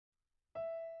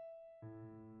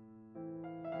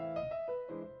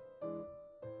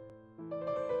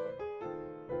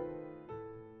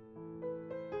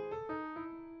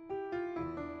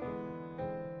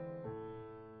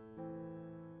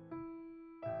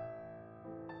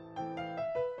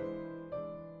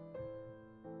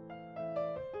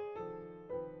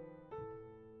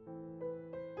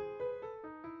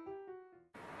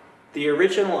The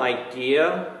original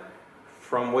idea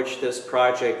from which this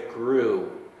project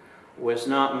grew was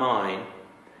not mine.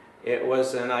 It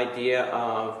was an idea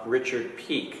of Richard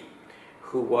Peake,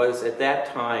 who was at that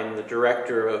time the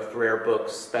director of Rare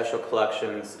Books, Special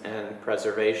Collections, and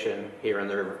Preservation here in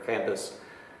the River Campus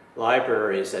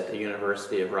Libraries at the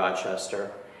University of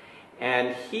Rochester.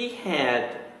 And he had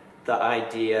the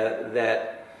idea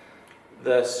that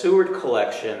the Seward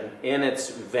collection, in its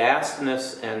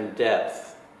vastness and depth,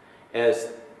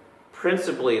 as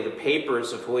principally the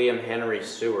papers of William Henry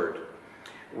Seward,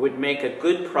 would make a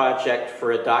good project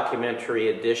for a documentary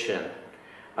edition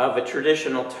of a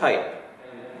traditional type.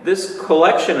 This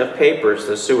collection of papers,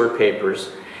 the Seward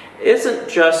papers, isn't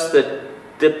just the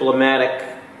diplomatic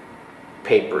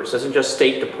papers, isn't just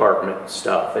State Department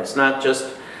stuff, it's not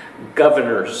just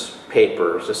governor's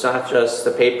papers, it's not just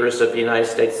the papers of the United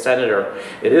States Senator,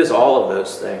 it is all of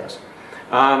those things.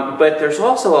 But there's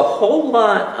also a whole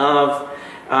lot of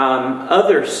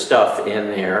other stuff in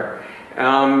there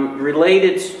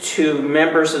related to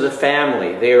members of the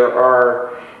family. There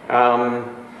are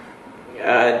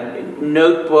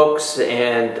notebooks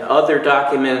and other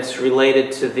documents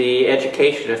related to the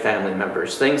education of family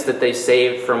members, things that they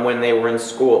saved from when they were in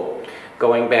school,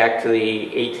 going back to the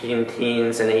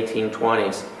 18-teens and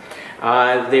 1820s.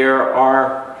 There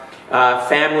are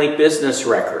family business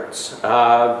records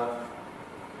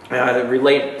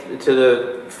relate to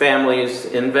the family's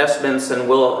investments and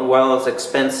well as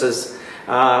expenses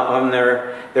on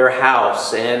their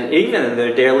house and even in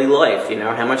their daily life, you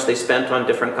know, how much they spent on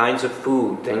different kinds of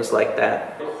food, things like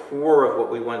that. The core of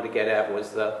what we wanted to get at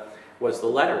was the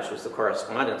letters, was the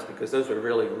correspondence, because those were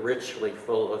really richly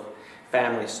full of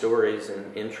family stories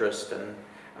and interest and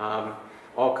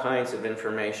all kinds of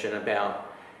information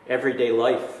about everyday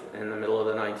life in the middle of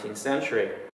the 19th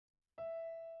century.